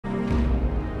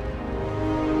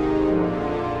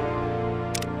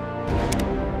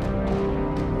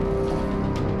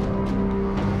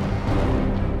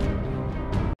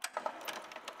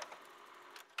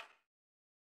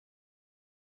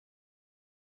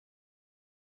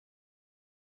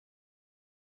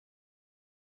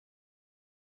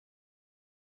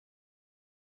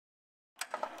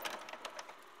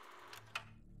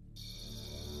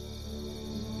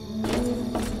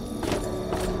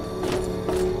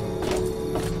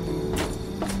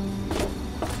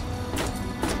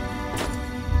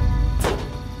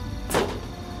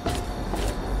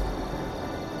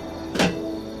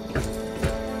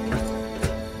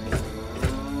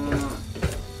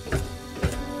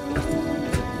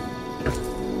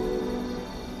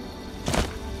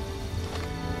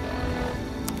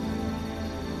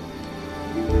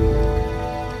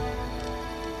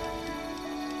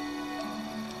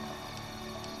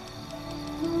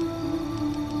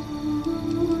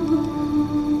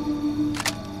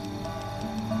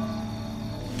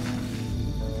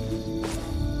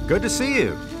Good to see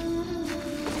you.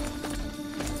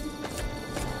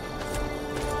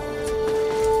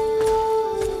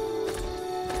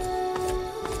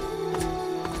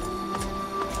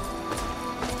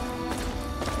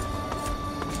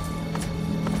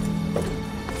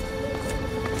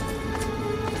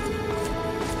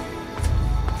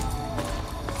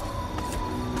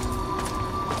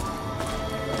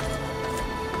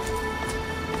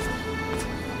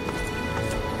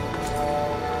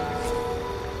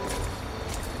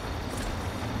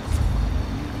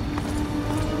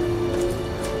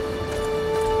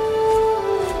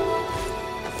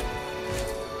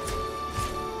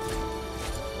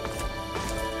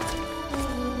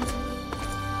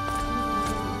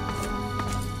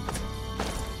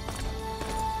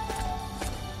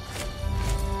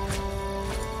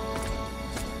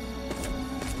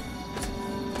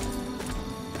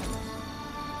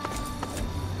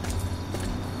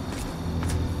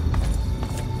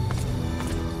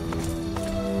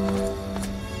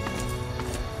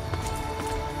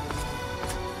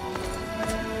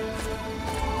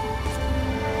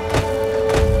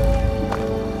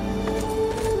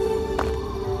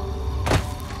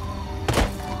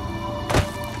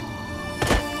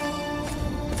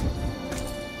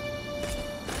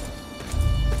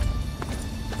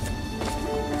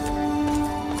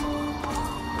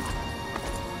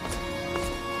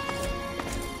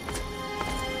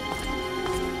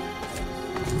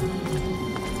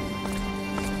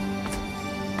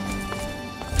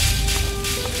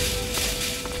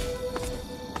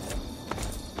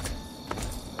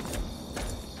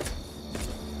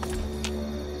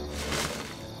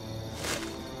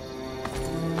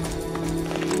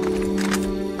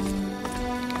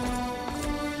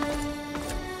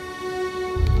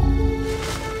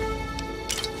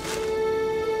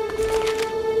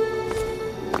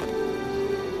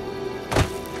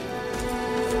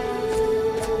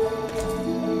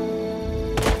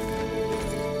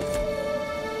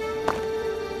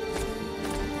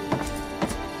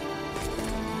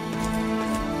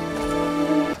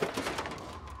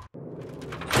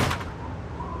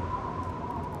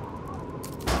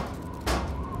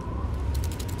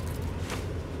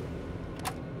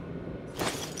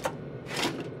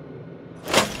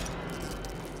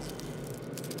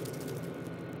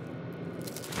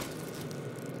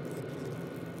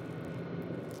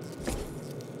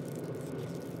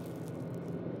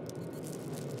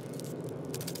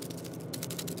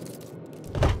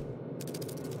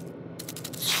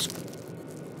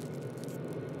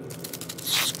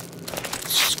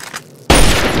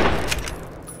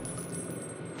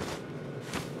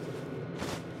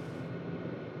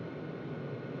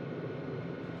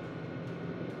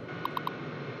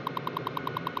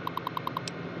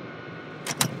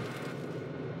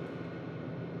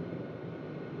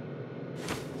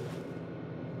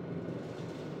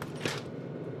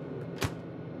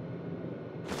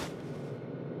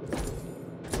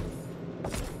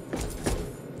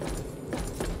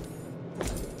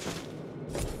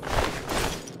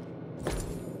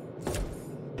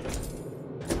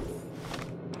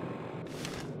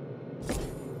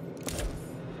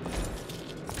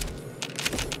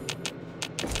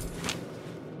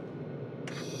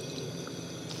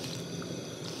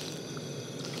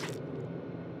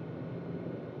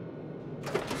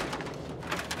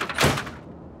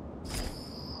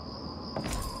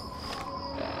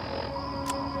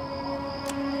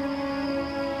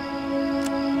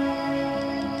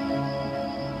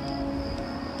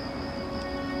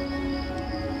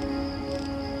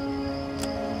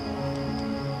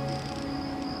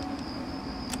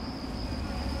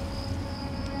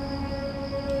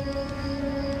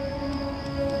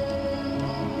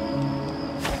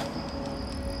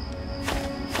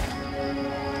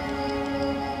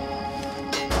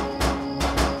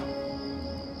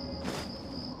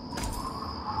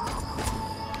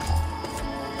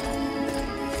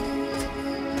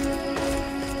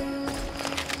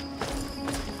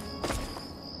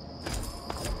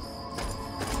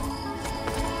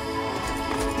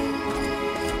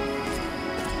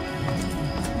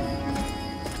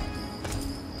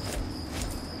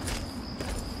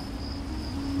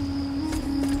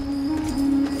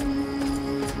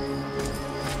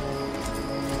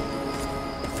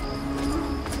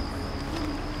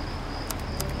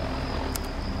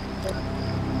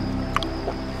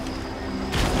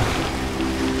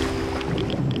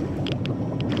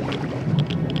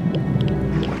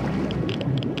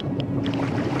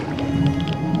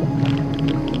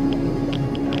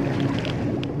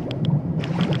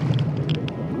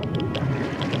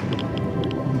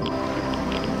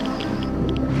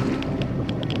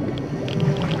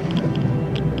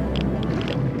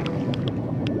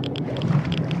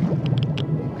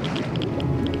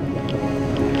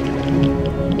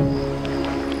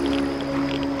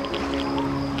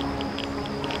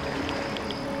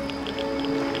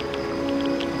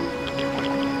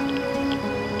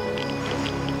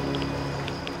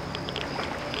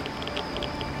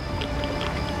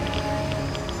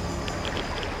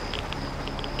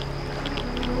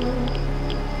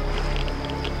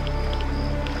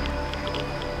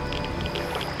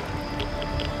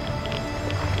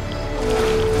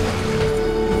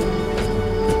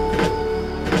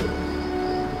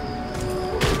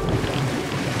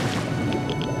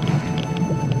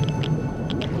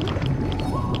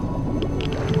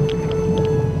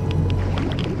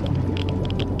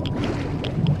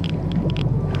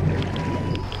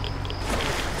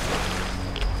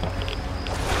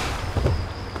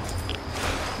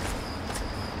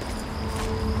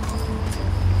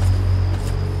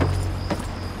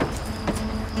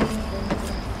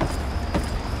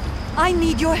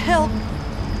 need your help.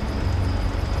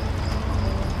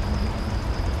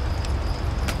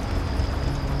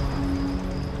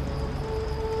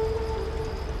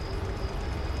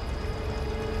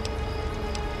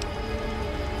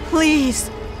 Please,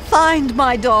 find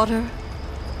my daughter.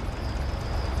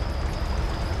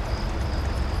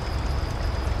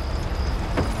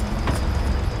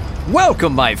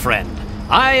 Welcome, my friend.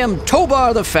 I am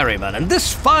Tobar the ferryman, and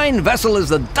this fine vessel is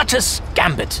the Duchess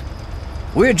Gambit.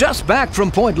 We're just back from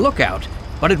Point Lookout,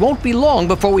 but it won't be long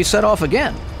before we set off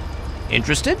again.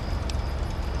 Interested?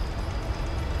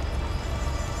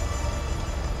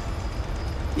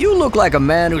 You look like a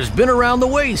man who's been around the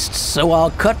wastes, so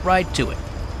I'll cut right to it.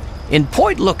 In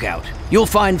Point Lookout, you'll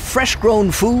find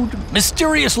fresh-grown food,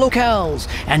 mysterious locales,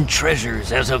 and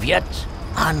treasures as of yet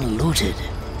unlooted.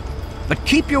 But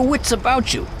keep your wits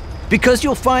about you, because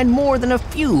you'll find more than a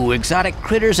few exotic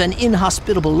critters and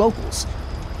inhospitable locals.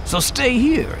 So stay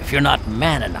here if you're not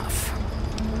man enough.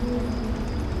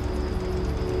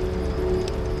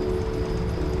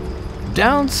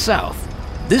 Down south,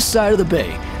 this side of the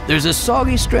bay, there's a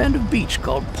soggy strand of beach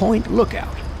called Point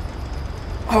Lookout.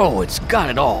 Oh, it's got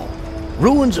it all.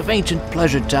 Ruins of ancient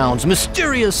pleasure towns,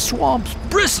 mysterious swamps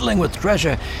bristling with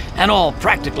treasure, and all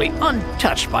practically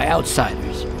untouched by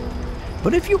outsiders.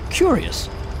 But if you're curious,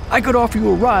 I could offer you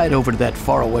a ride over to that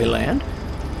faraway land.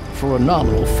 For a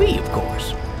nominal fee, of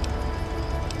course.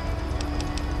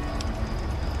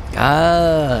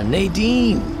 Ah,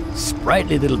 Nadine.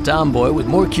 Sprightly little tomboy with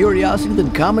more curiosity than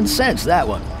common sense, that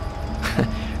one.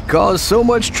 Caused so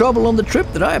much trouble on the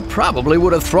trip that I probably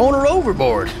would have thrown her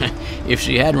overboard if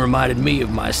she hadn't reminded me of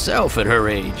myself at her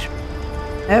age.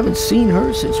 I haven't seen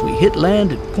her since we hit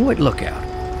land at Point Lookout.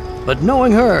 But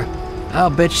knowing her, I'll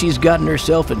bet she's gotten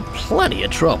herself in plenty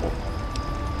of trouble.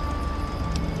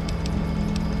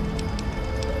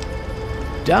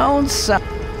 Down south.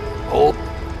 Oh.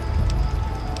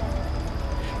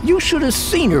 You should have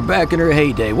seen her back in her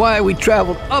heyday. Why, we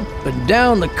traveled up and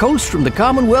down the coast from the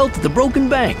Commonwealth to the Broken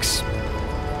Banks.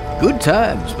 Good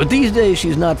times, but these days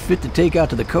she's not fit to take out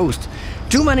to the coast.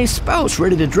 Too many spouts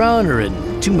ready to drown her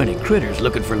and too many critters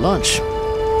looking for lunch.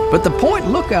 But the Point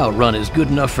Lookout run is good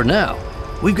enough for now.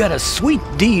 We've got a sweet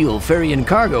deal ferrying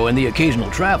cargo and the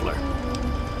occasional traveler.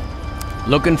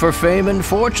 Looking for fame and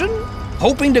fortune?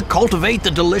 Hoping to cultivate the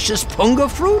delicious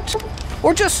punga fruit?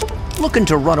 Or just looking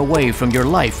to run away from your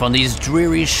life on these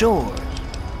dreary shores?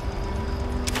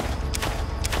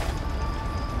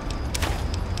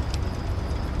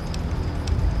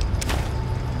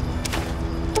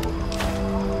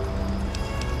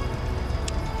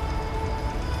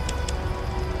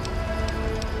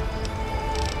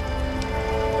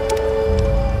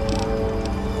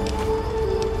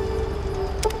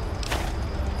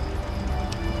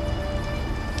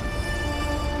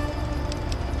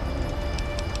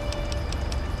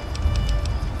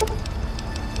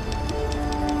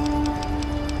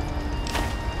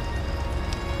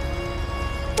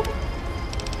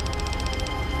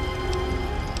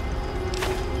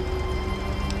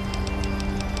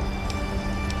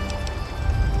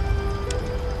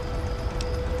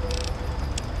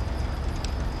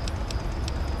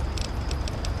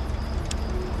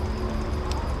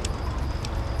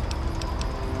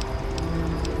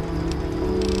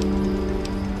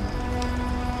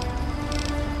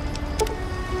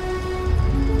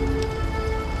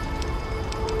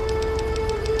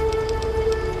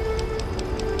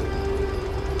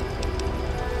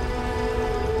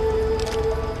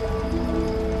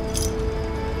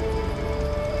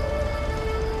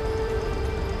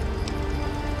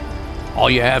 All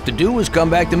you have to do is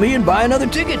come back to me and buy another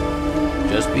ticket.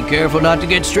 Just be careful not to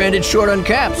get stranded short on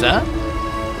caps, huh?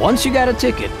 Once you got a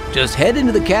ticket, just head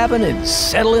into the cabin and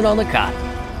settle in on the cot.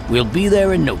 We'll be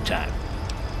there in no time.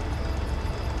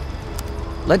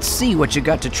 Let's see what you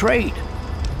got to trade.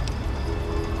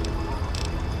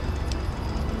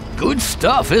 Good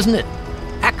stuff, isn't it?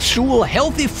 Actual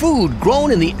healthy food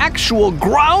grown in the actual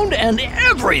ground and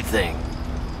everything.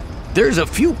 There's a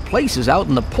few places out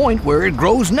in the point where it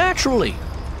grows naturally.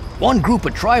 One group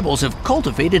of tribals have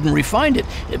cultivated and refined it,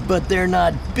 but they're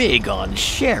not big on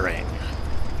sharing.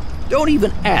 Don't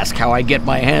even ask how I get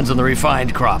my hands on the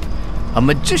refined crop. A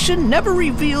magician never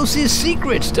reveals his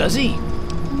secrets, does he?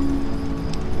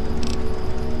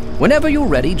 Whenever you're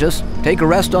ready, just take a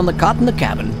rest on the cot in the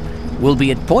cabin. We'll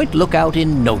be at Point Lookout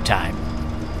in no time.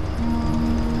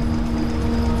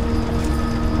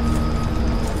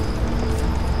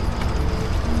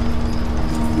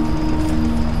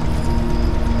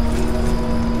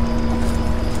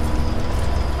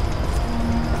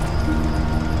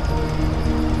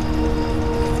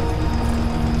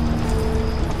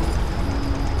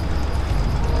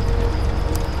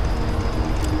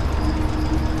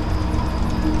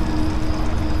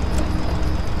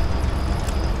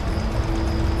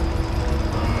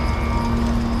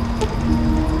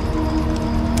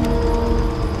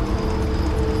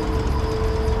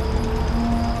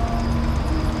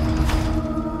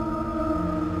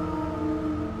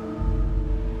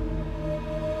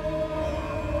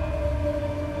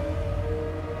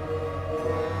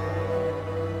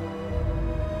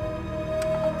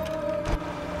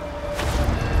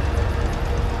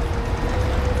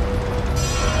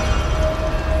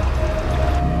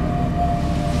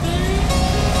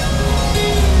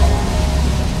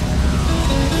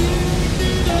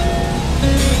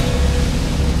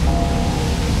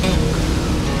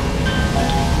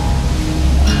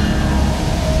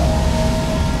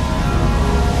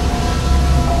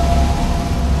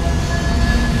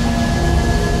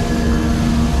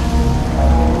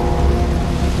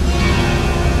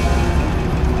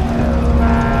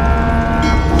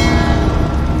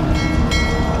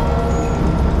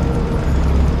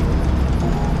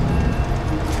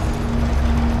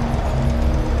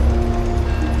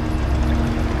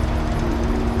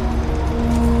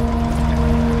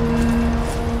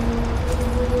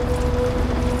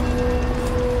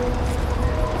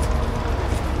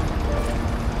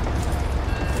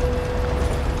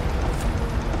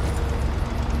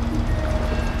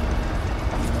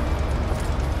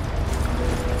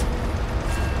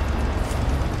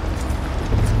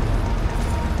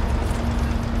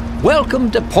 Welcome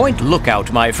to Point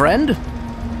Lookout, my friend.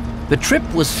 The trip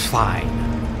was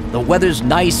fine. The weather's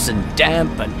nice and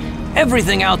damp, and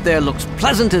everything out there looks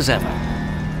pleasant as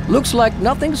ever. Looks like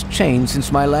nothing's changed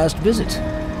since my last visit,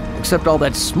 except all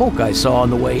that smoke I saw on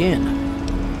the way in.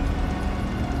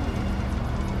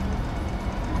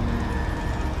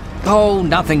 Oh,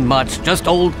 nothing much, just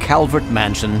old Calvert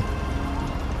Mansion.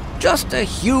 Just a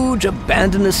huge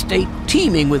abandoned estate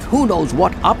teeming with who knows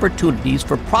what opportunities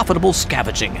for profitable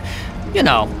scavenging. You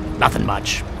know, nothing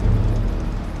much.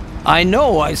 I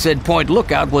know I said Point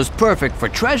Lookout was perfect for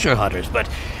treasure hunters, but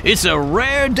it's a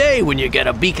rare day when you get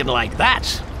a beacon like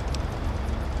that.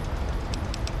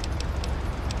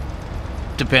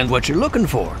 Depends what you're looking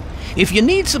for. If you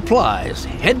need supplies,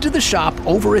 head to the shop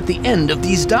over at the end of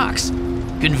these docks.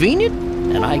 Convenient,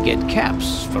 and I get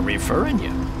caps for referring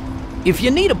you. If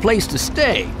you need a place to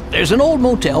stay, there's an old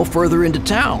motel further into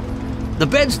town. The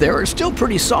beds there are still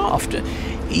pretty soft,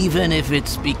 even if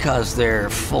it's because they're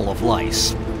full of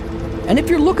lice. And if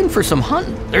you're looking for some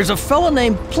hunting, there's a fella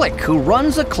named Plick who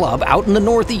runs a club out in the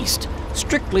Northeast.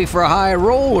 Strictly for high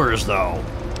rollers, though.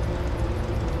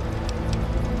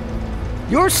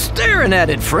 You're staring at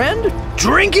it, friend.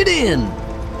 Drink it in.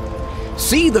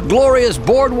 See the glorious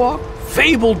boardwalk?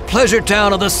 Fabled pleasure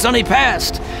town of the sunny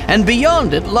past, and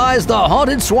beyond it lies the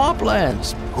haunted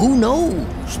swamplands. Who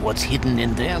knows what's hidden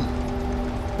in them?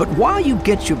 But while you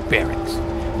get your bearings,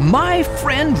 my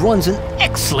friend runs an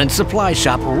excellent supply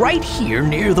shop right here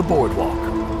near the boardwalk.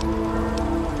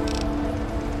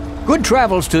 Good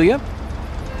travels to you.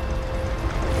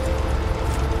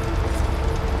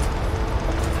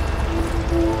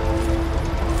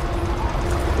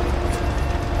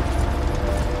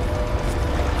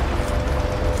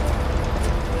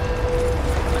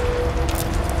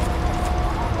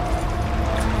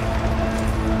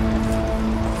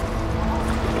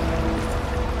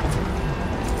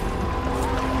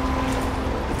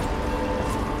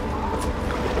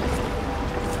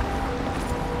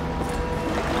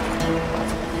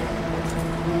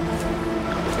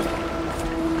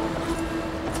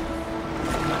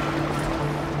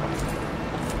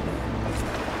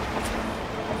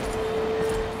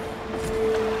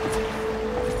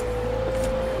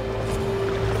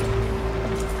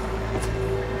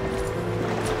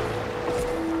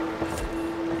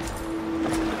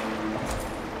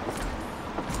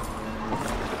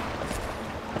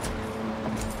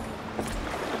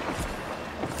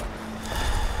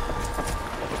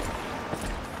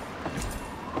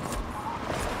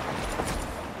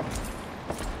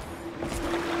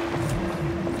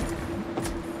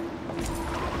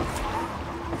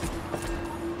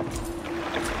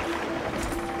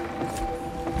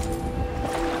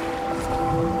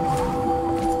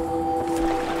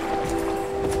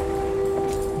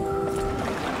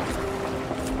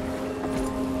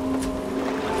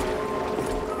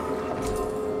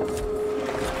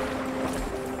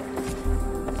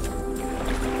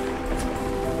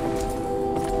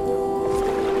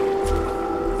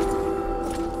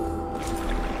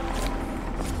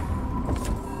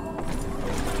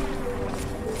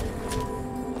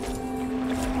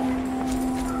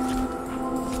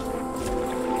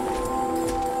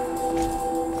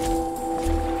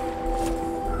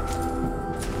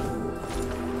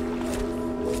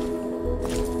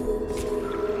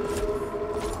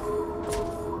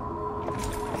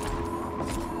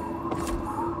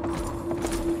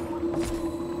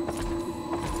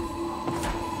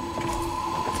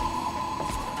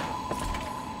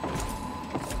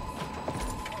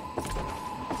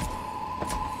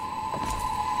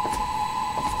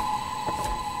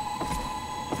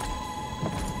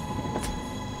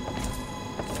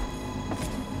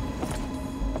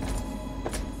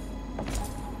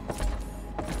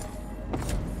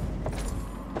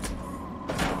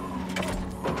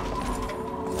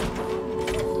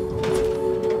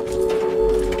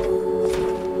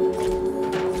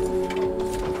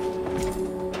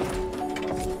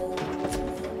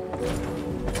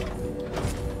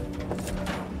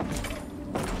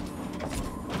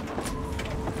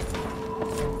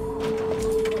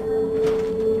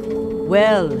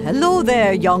 Well, hello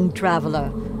there, young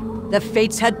traveler. The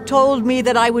fates had told me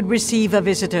that I would receive a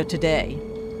visitor today.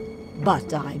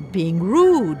 But I'm being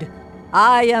rude.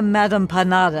 I am Madame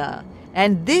Panada,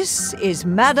 and this is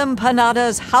Madame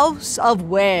Panada's House of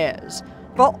Wares.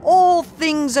 For all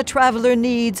things a traveler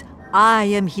needs, I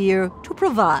am here to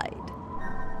provide.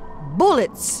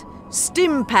 Bullets,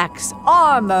 stim packs,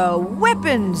 armor,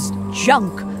 weapons,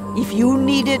 junk. If you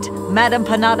need it, Madame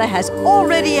Panada has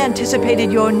already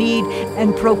anticipated your need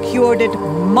and procured it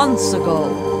months ago.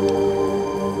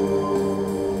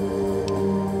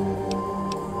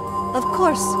 Of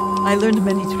course, I learned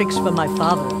many tricks from my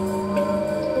father.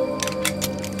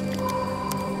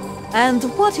 And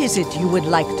what is it you would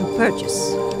like to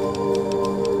purchase?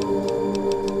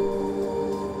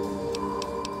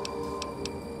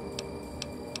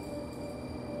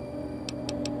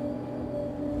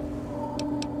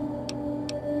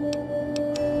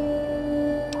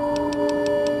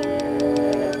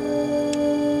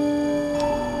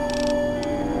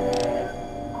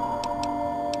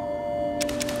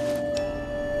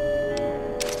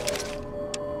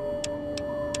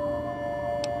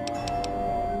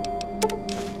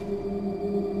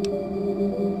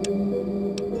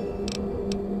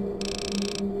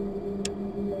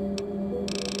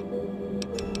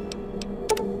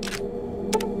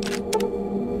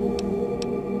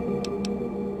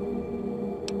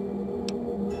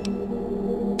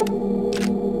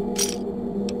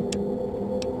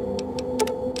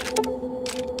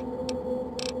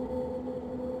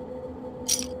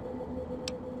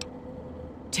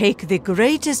 Take the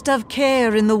greatest of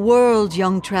care in the world,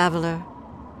 young traveler.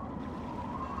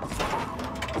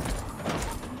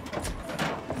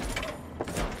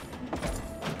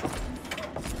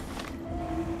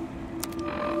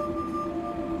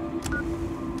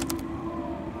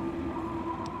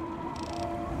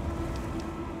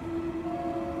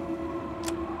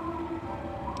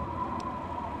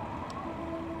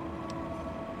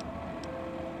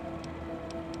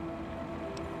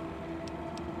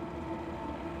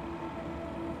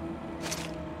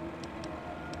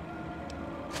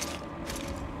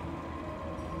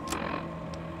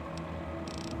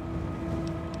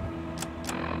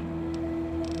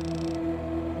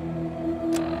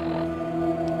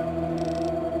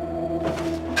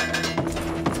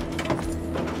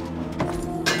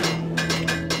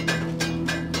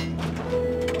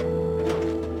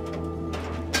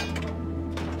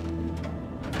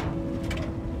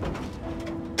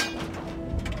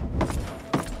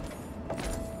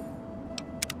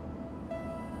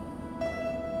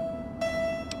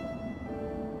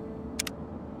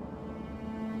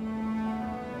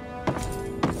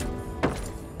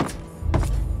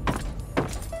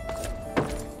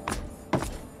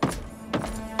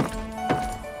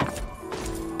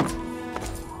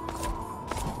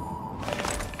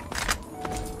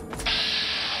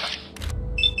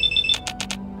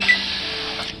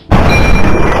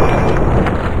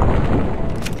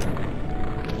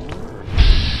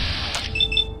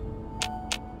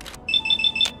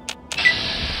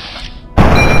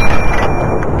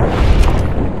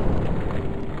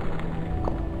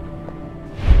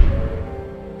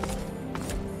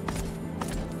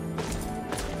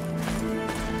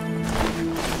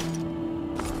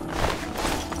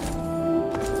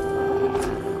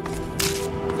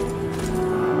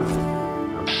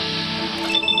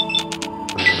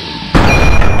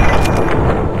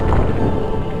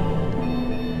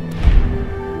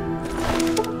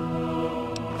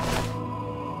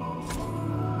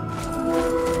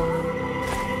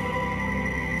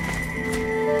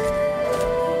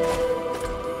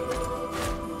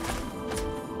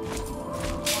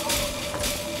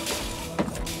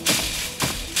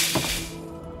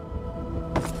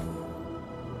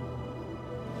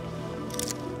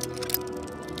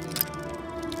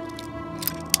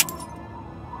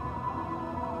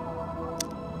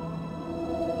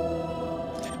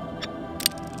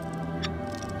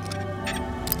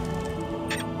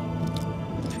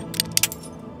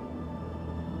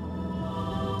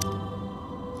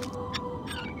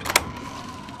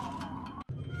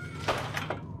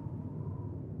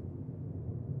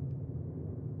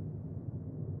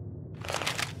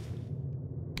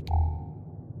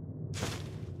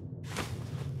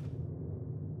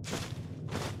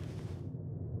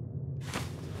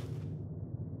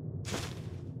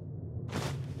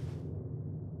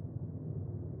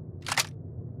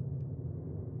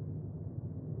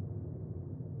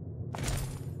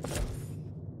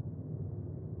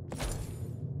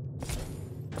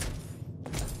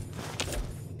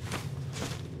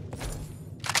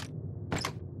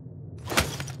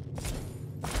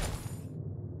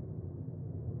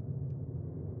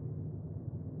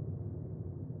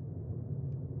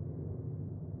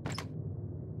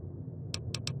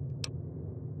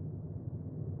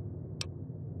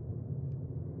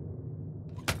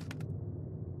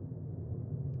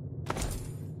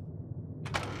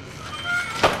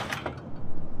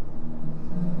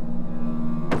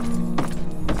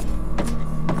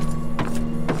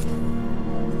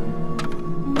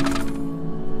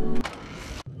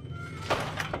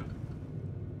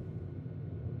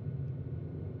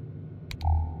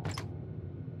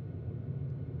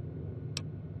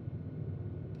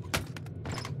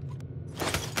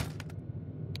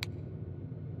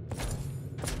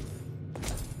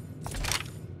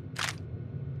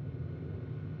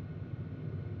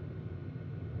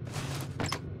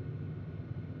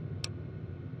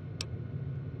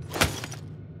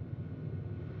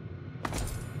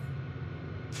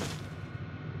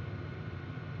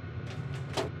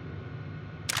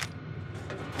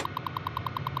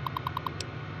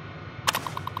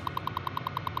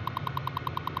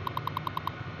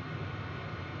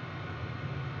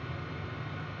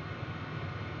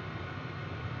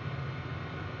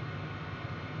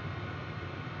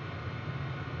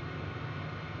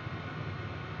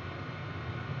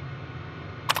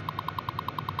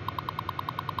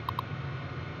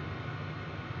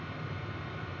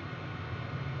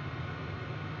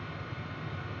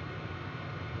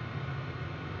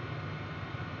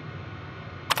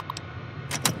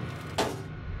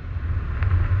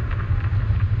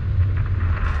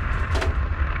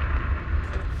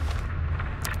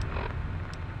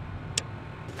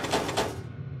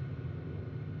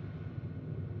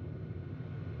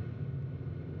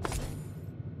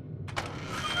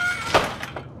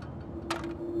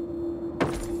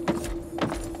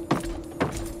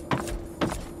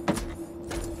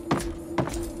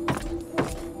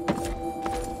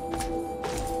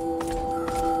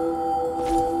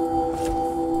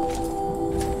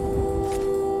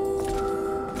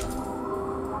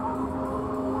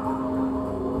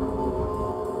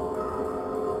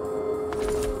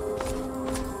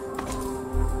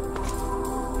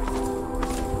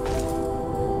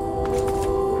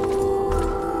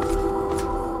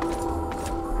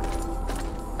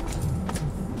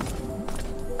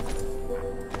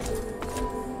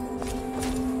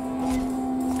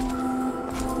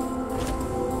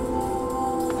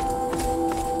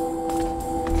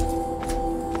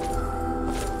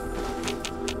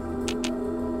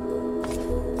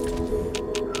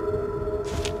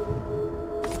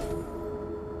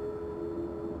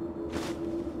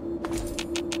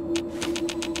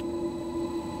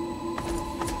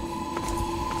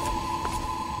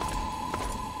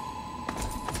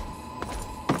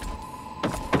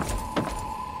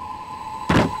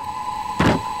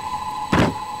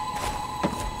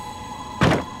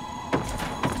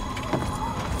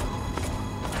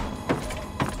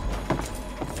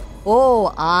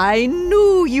 Oh, I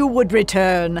knew you would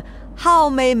return. How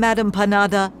may Madame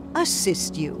Panada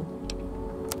assist you?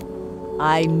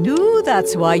 I knew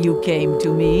that's why you came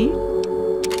to me.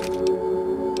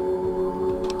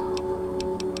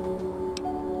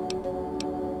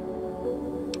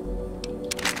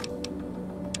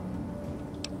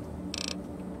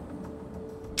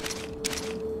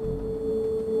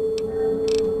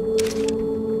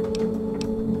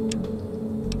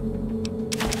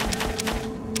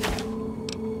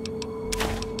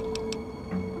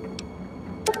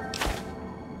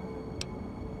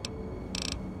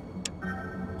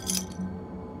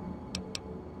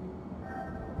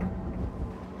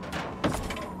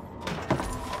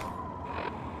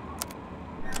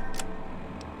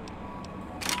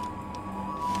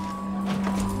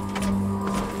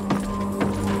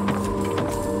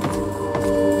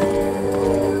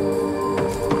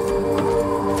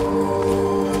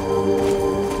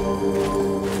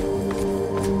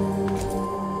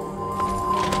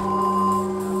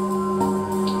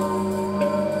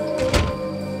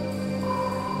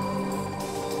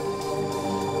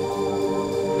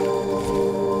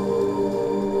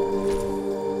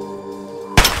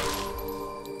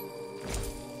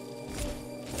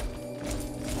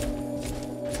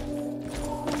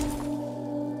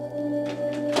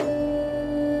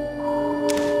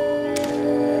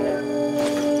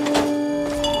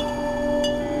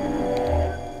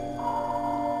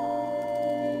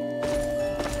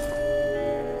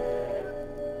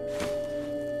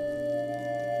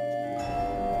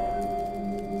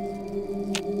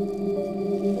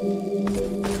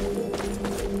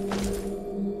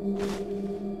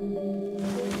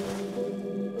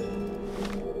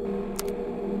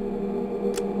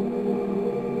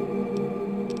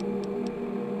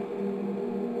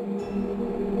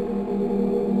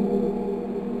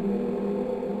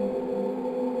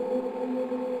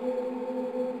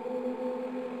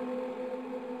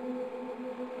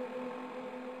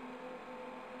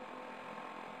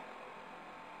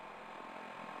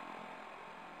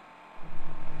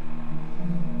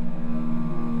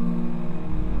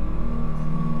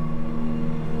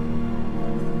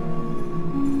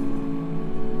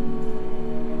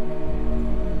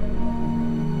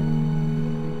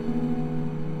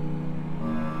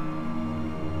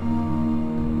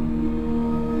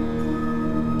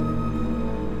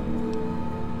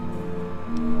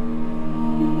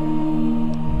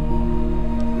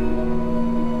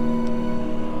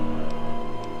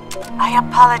 I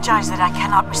apologize that I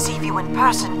cannot receive you in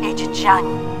person, Agent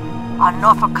Zhang. Our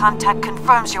Norfolk contact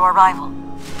confirms your arrival.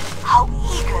 How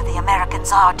eager the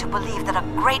Americans are to believe that a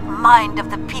great mind of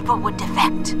the people would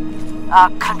defect. Our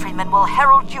countrymen will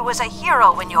herald you as a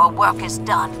hero when your work is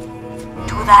done.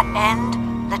 To that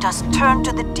end, let us turn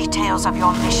to the details of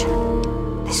your mission.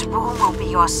 This room will be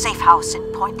your safe house in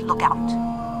Point Lookout.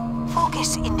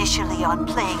 Focus initially on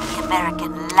playing the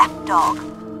American lapdog.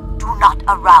 Do not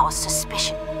arouse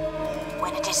suspicion.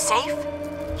 When it is safe,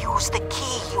 use the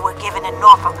key you were given in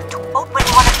Norfolk to open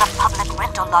one of the public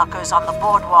rental lockers on the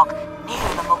boardwalk near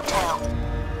the motel.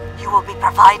 You will be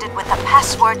provided with a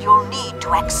password you'll need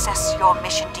to access your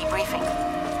mission debriefing.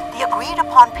 The agreed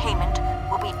upon payment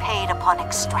will be paid upon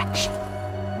extraction.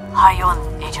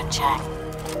 Hayun, Agent Chang.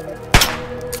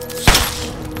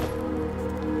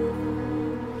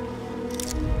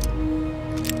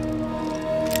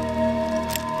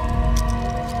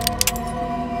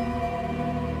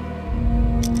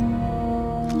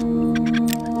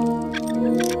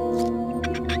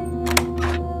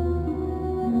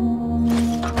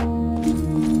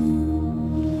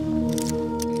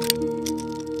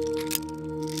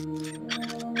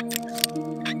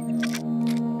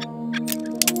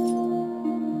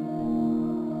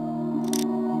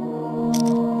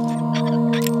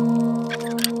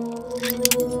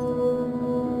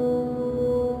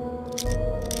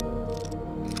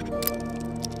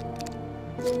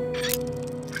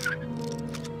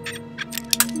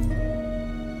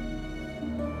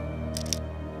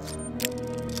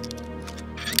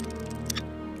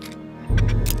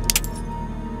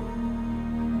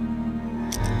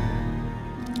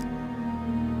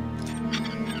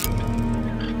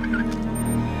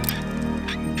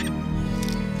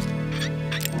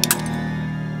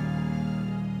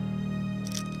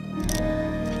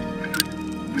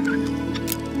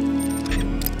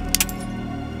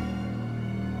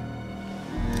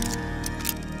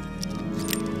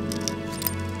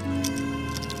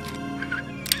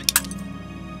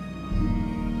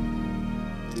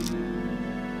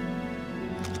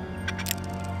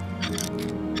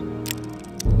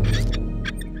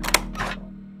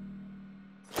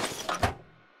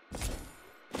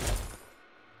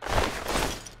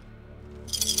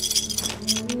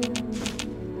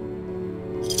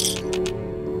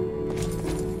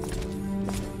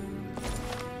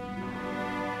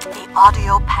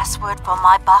 audio password for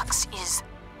my box is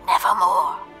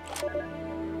nevermore.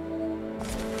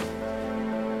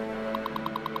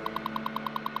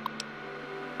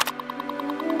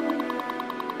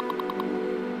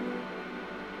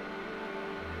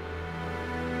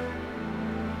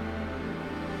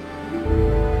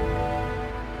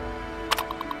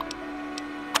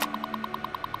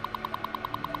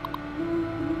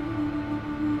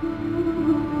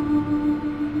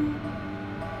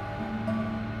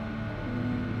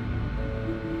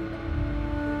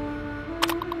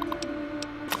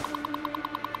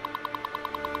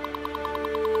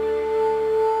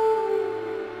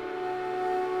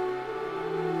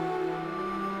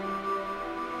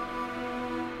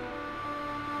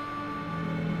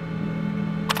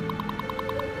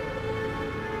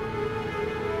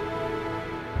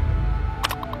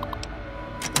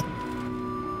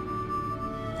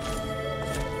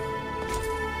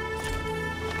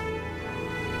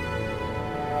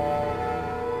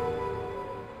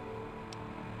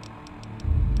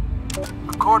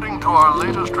 According to our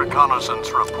latest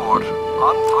reconnaissance report,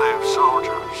 Enclave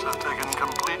soldiers have taken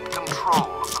complete control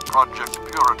of the Project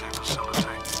Purity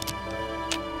facility.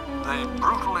 They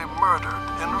brutally murdered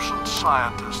innocent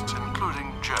scientists,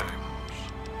 including James.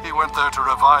 He went there to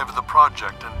revive the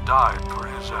project and died for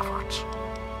his efforts.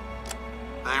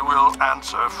 They will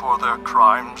answer for their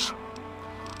crimes.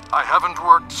 I haven't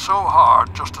worked so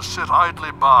hard just to sit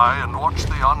idly by and watch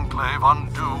the Enclave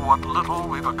undo what little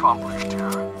we've accomplished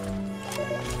here.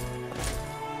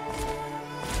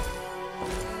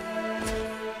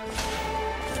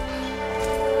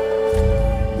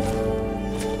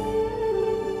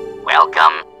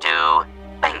 Welcome to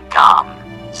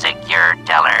Pincom. Secure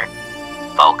teller.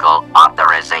 Vocal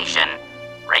authorization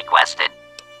requested.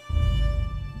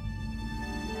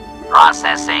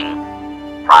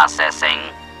 Processing. Processing.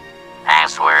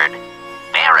 Password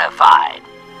verified.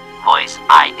 Voice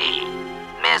ID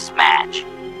mismatch.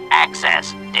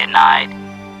 Access denied.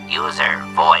 User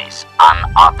voice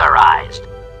unauthorized.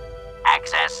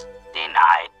 Access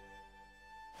denied.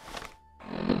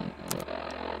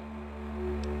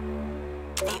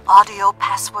 The audio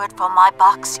password for my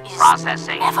box is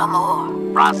Processing.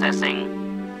 nevermore. Processing.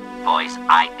 Voice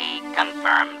ID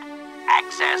confirmed.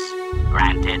 Access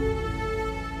granted.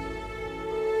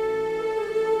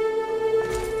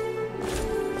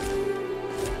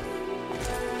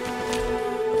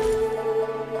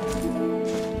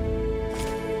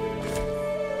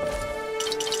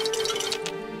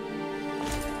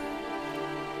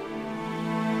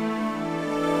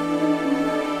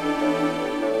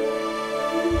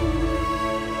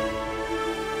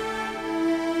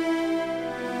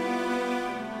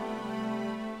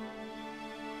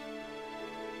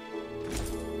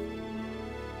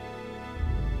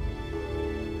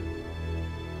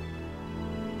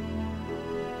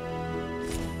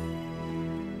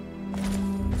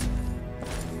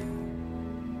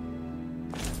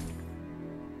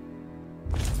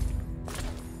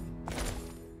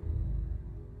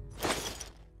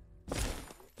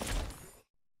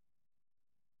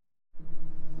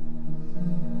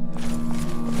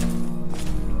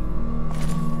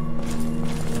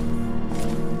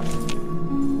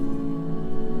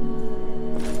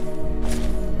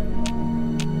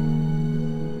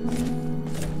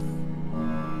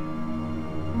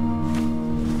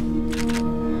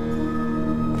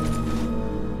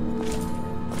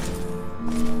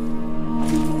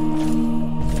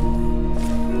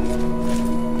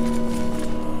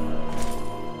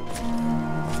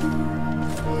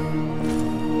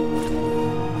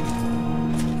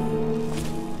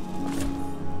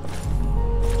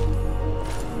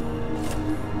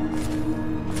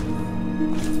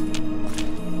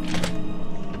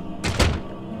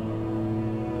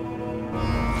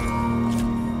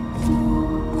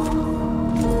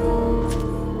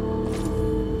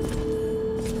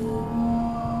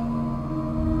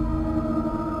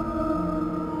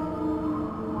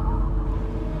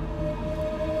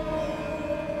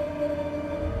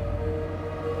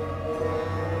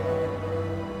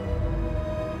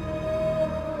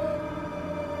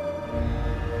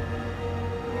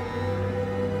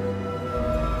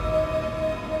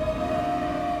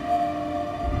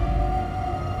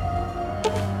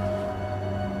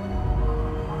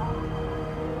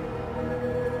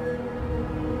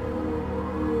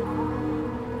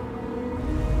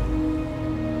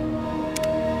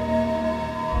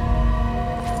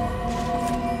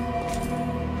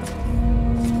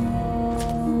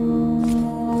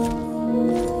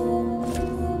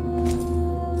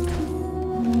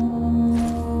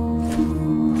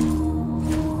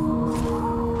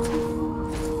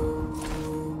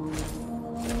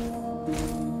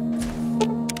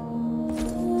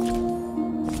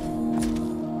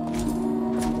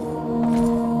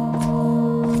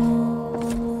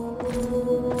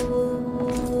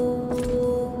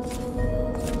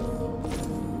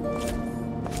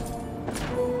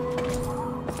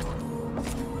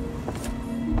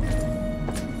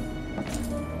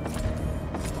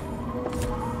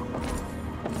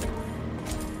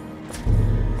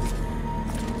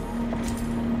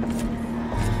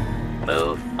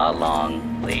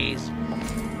 along, please.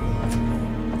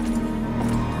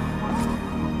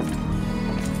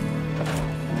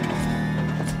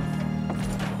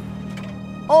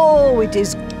 Oh, it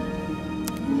is...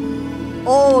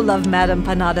 All of Madame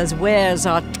Panada's wares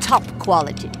are top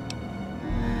quality.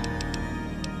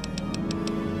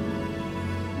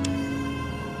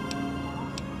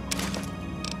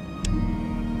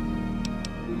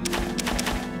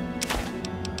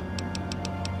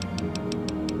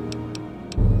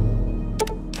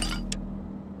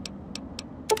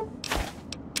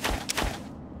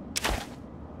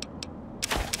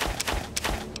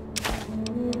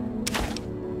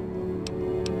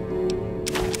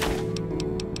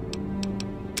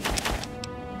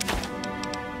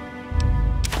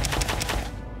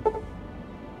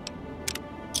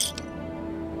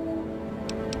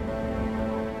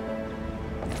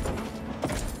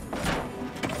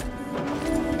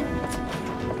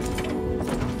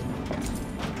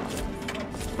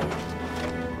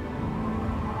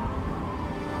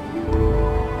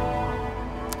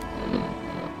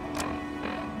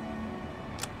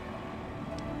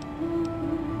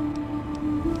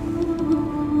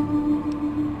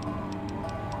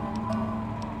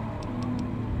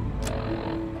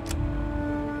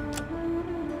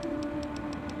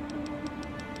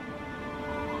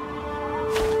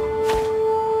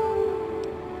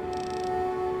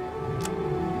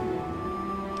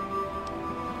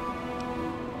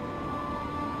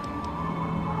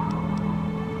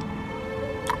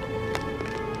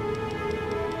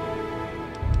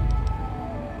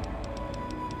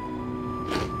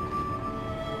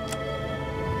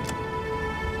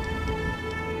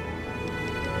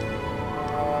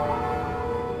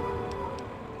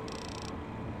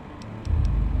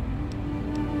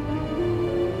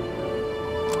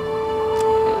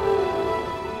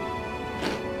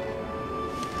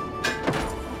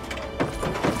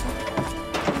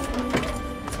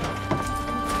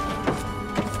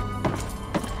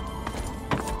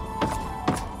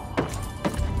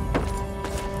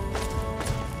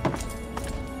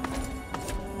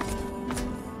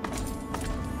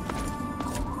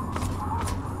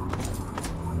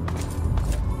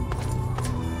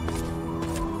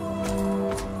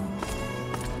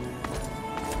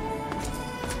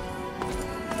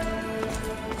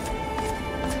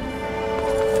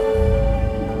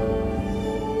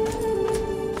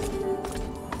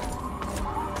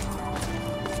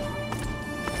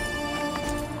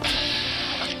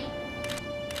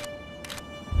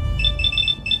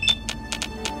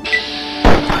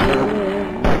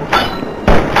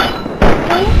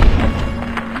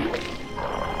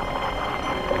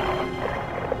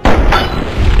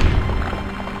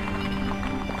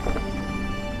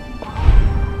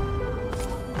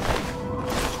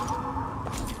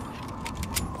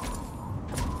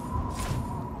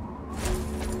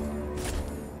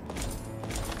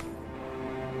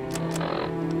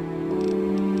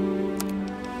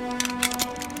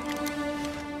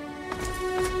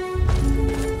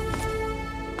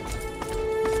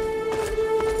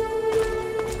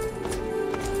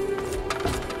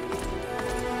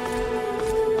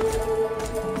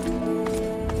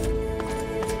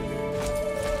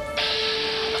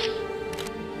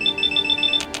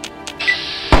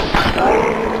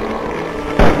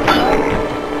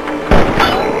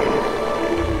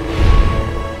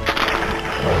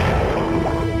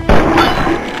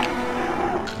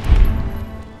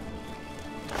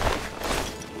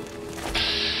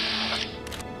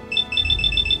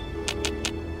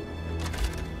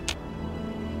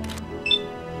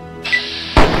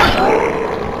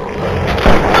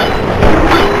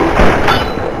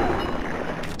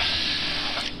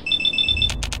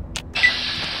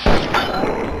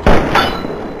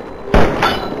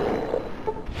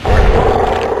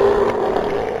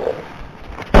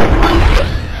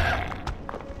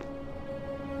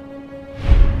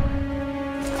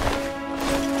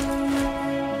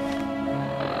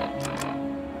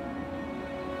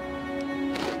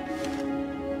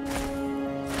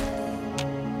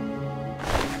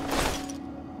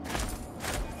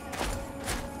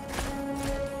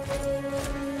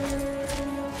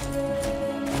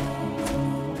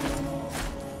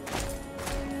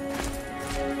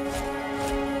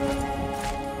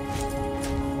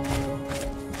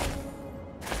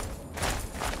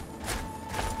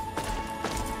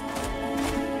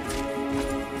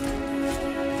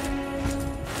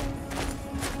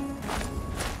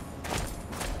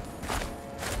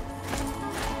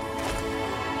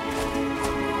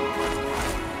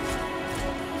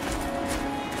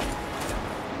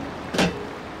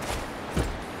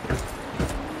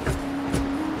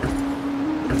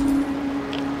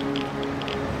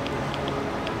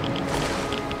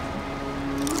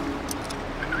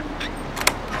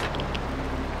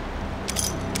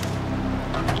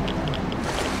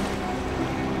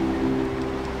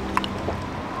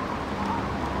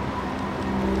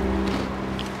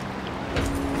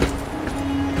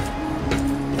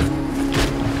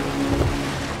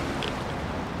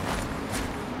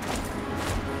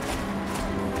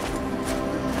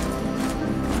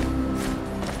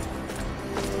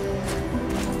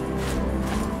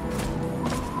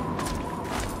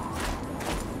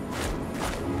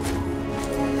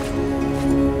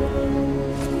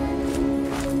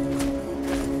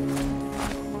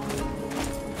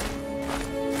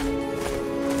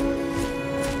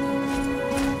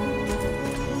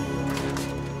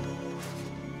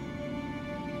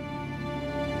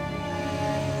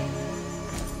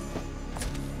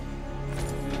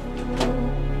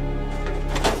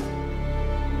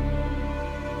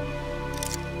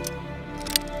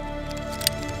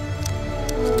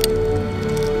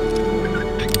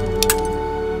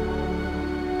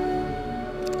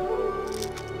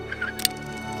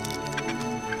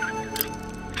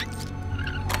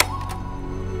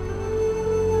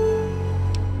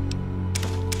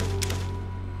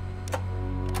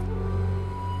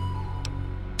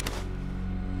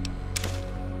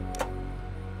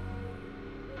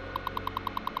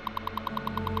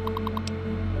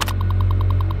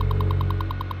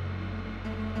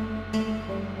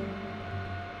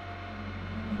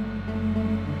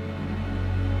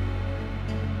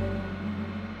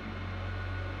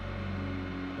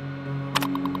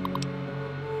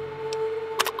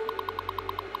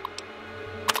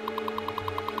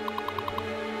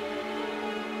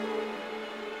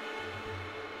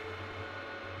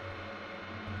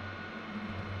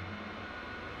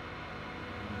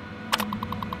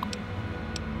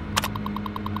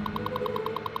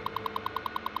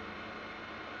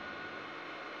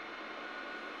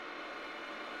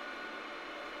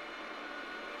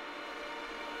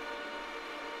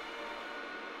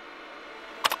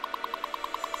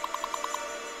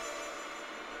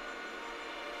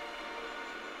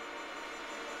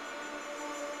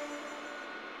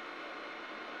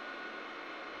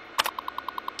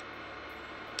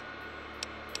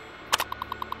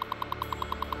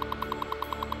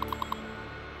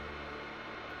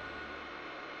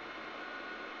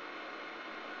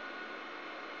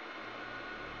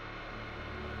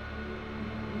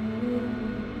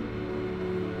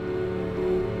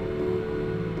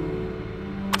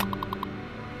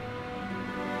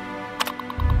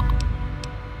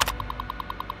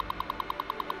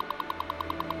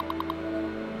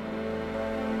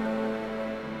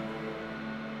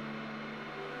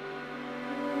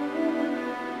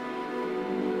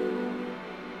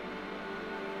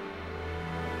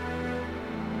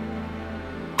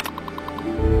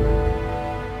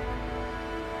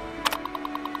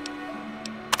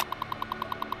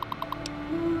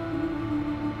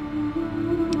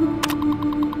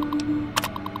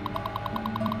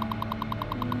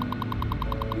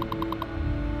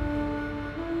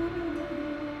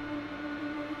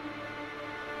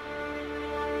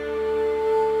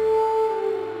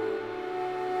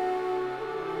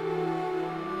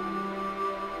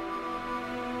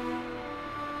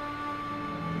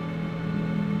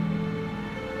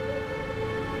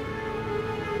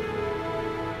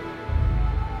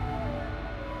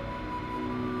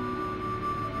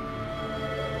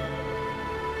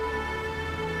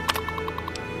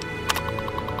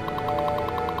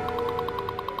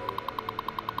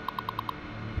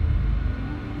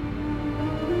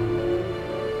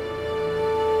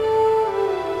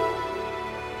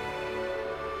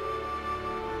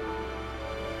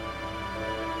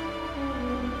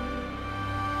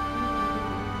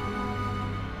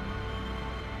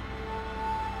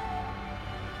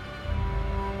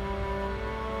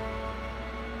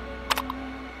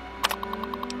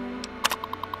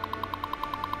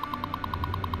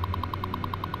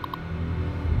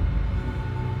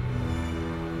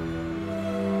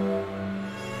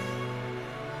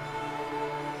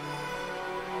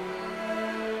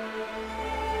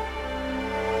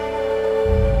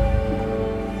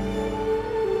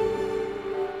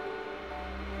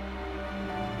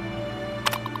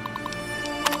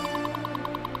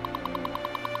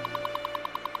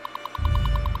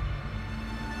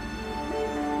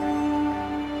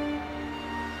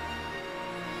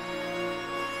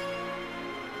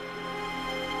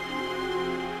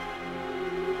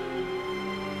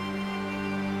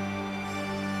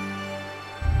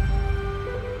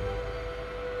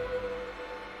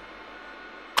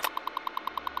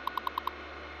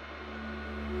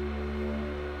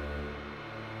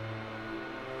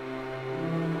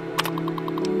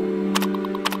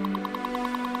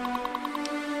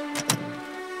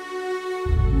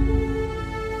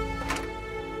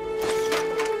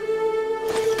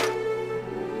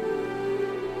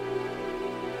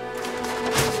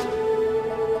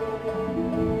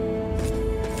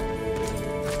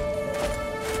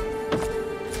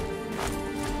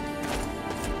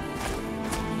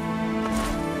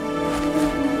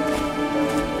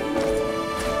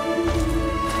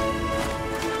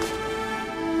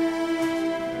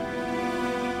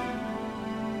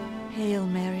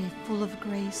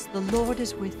 The Lord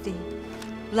is with thee.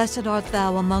 Blessed art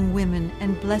thou among women,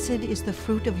 and blessed is the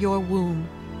fruit of your womb,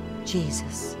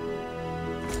 Jesus.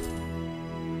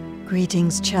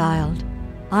 Greetings, child.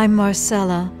 I'm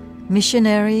Marcella,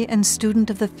 missionary and student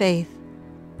of the faith.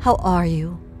 How are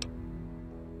you?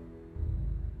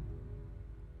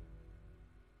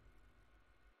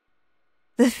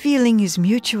 The feeling is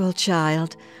mutual,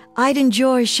 child. I'd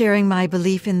enjoy sharing my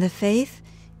belief in the faith,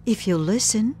 if you'll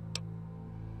listen.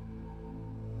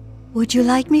 Would you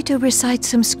like me to recite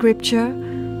some scripture,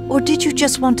 or did you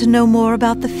just want to know more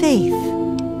about the faith?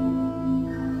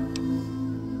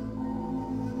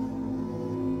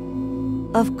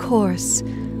 Of course,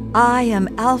 I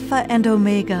am Alpha and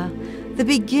Omega, the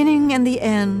beginning and the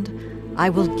end. I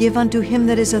will give unto him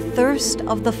that is athirst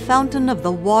of the fountain of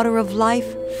the water of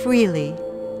life freely.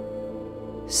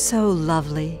 So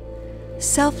lovely.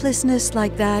 Selflessness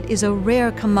like that is a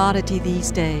rare commodity these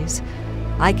days.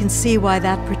 I can see why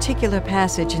that particular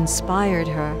passage inspired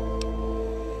her.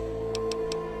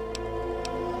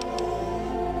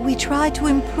 We try to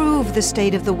improve the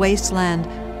state of the wasteland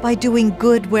by doing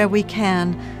good where we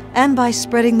can and by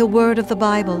spreading the word of the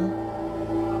Bible.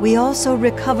 We also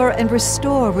recover and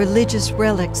restore religious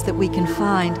relics that we can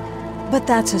find, but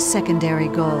that's a secondary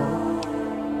goal.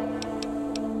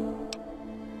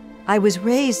 I was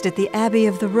raised at the Abbey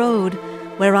of the Road,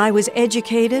 where I was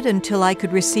educated until I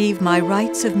could receive my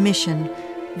rites of mission.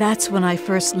 That's when I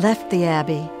first left the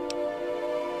Abbey.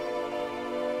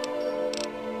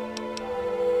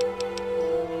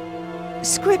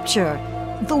 Scripture,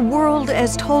 the world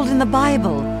as told in the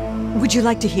Bible. Would you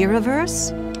like to hear a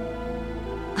verse?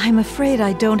 I'm afraid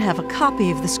I don't have a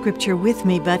copy of the scripture with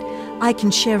me, but I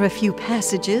can share a few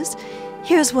passages.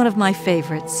 Here's one of my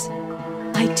favorites.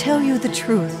 I tell you the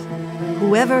truth.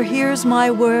 Whoever hears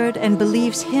my word and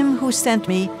believes him who sent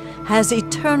me has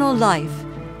eternal life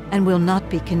and will not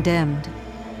be condemned.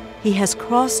 He has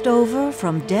crossed over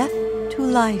from death to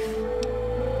life.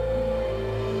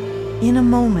 In a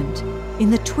moment, in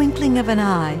the twinkling of an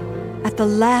eye, at the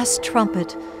last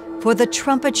trumpet, for the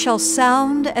trumpet shall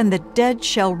sound, and the dead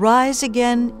shall rise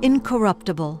again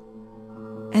incorruptible,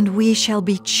 and we shall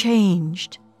be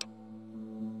changed.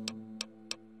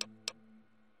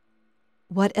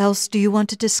 What else do you want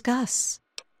to discuss?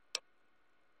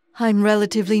 I'm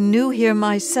relatively new here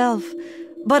myself,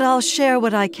 but I'll share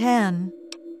what I can.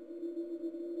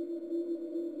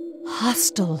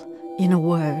 Hostile, in a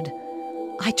word.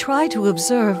 I try to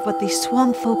observe, but these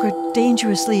swamp folk are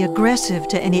dangerously aggressive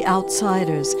to any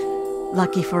outsiders.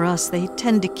 Lucky for us, they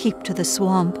tend to keep to the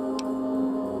swamp.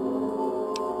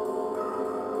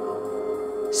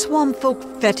 Swamp folk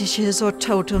fetishes or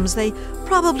totems, they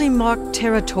probably mark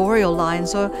territorial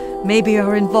lines or maybe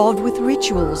are involved with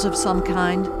rituals of some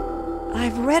kind.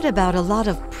 I've read about a lot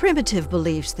of primitive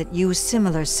beliefs that use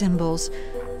similar symbols.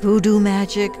 Voodoo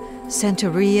magic,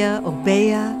 Santeria,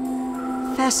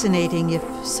 Obeah. Fascinating,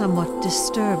 if somewhat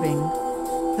disturbing.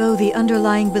 Though the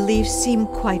underlying beliefs seem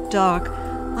quite dark,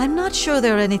 I'm not sure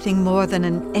they're anything more than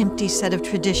an empty set of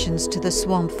traditions to the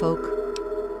swamp folk.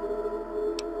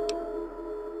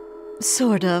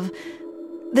 Sort of.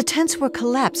 The tents were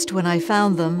collapsed when I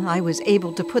found them. I was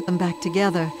able to put them back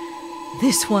together.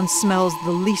 This one smells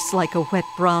the least like a wet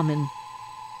Brahmin.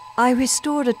 I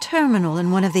restored a terminal in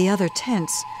one of the other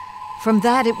tents. From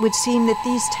that, it would seem that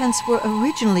these tents were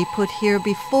originally put here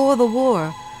before the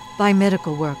war by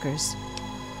medical workers.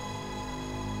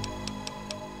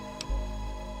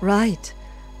 Right.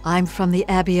 I'm from the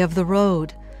Abbey of the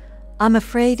Road. I'm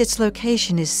afraid its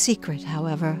location is secret,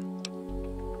 however.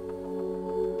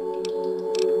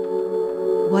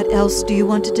 What else do you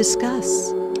want to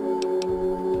discuss?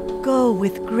 Go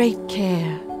with great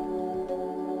care.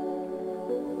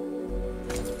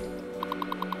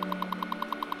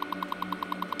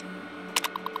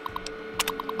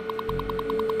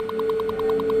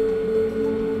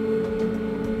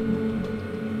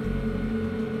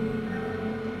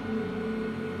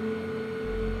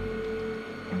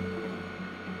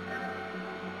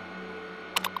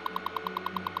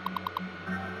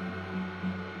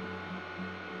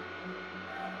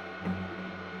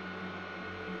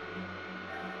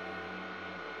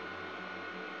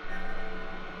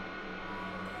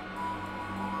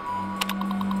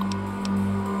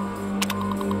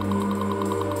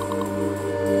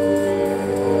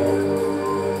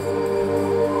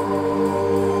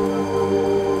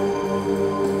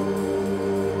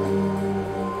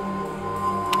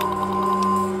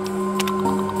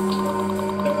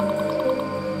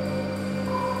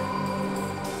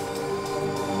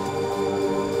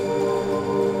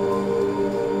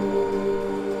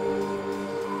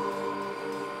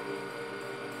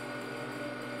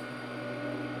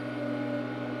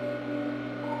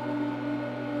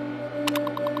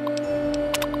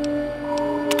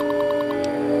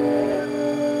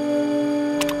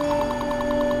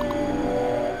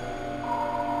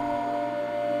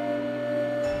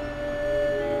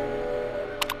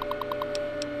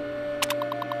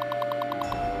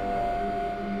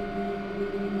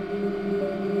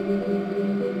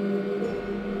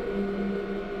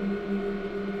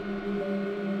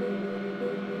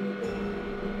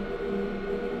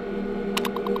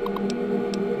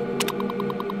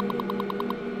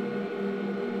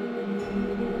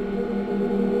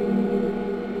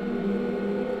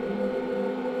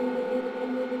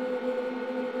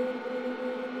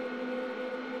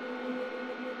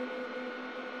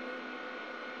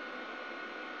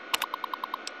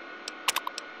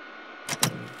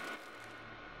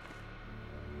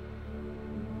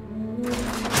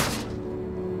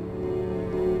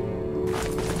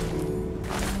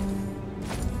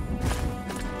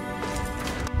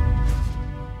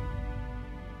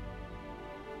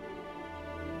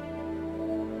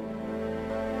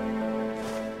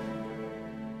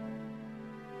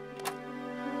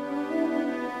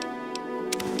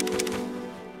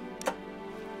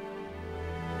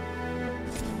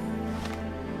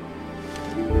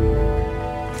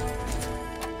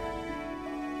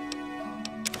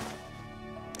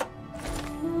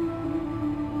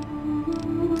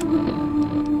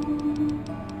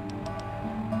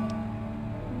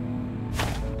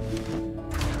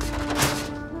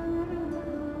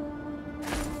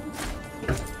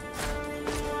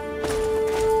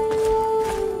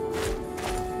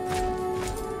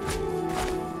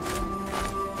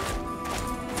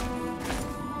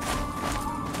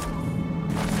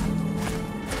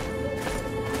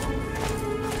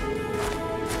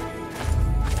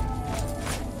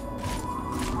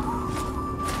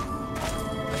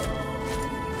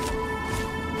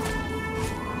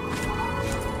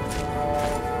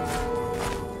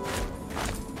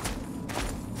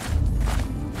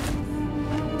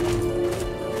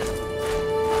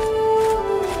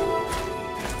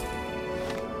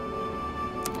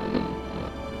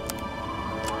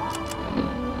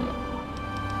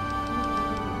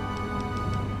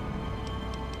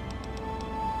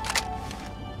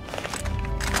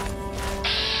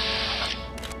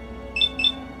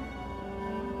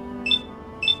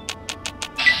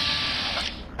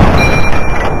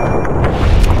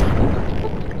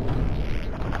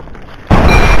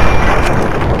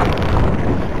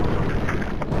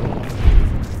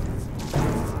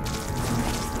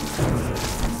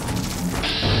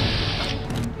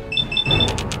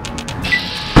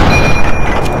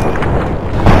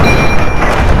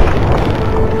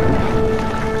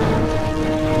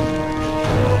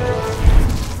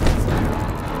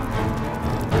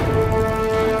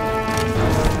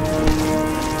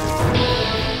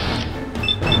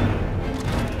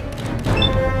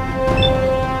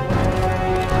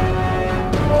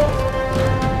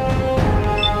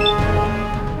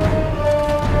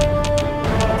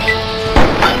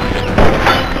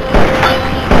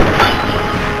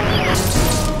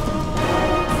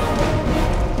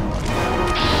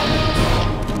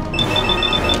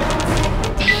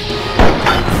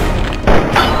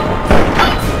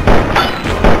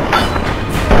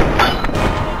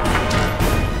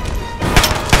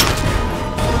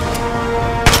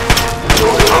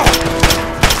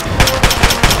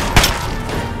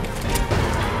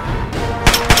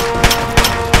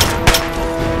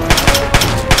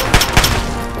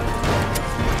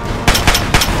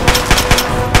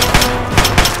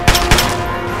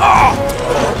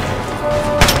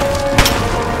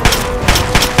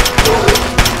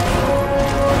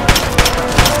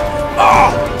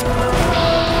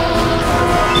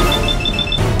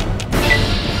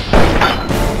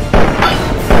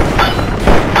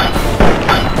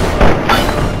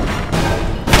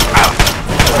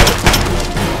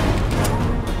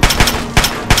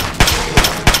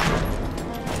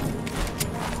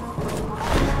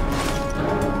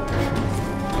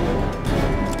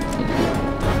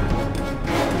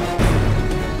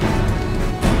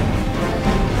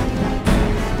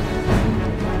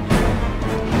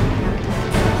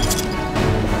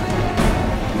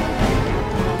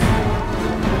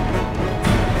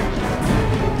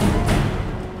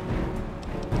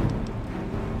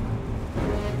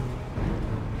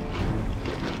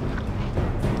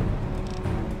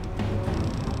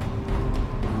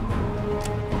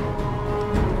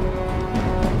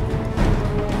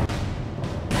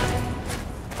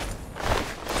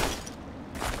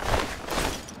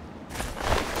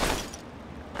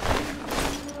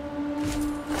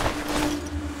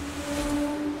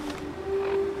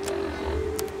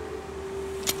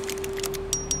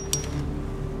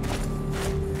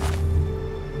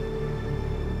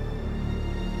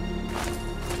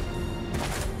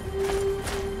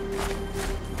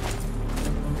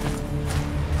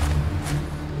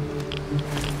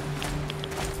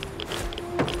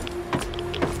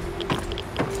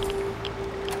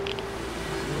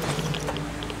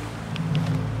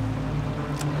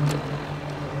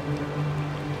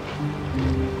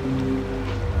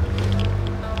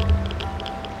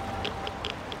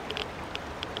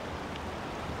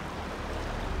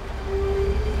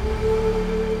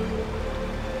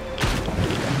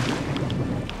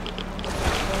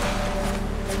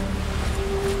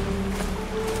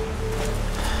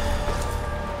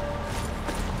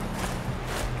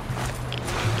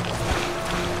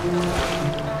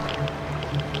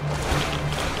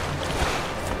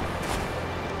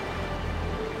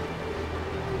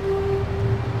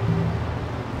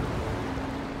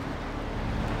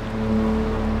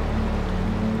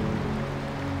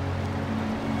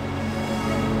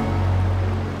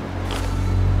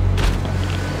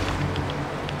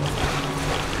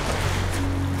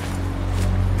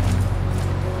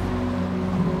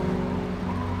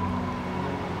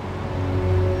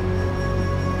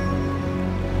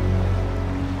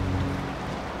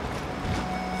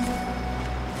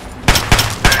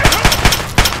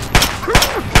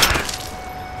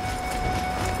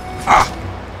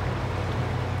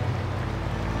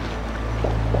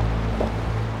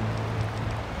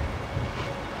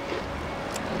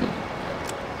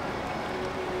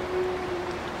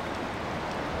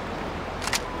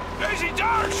 As he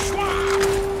does, swat!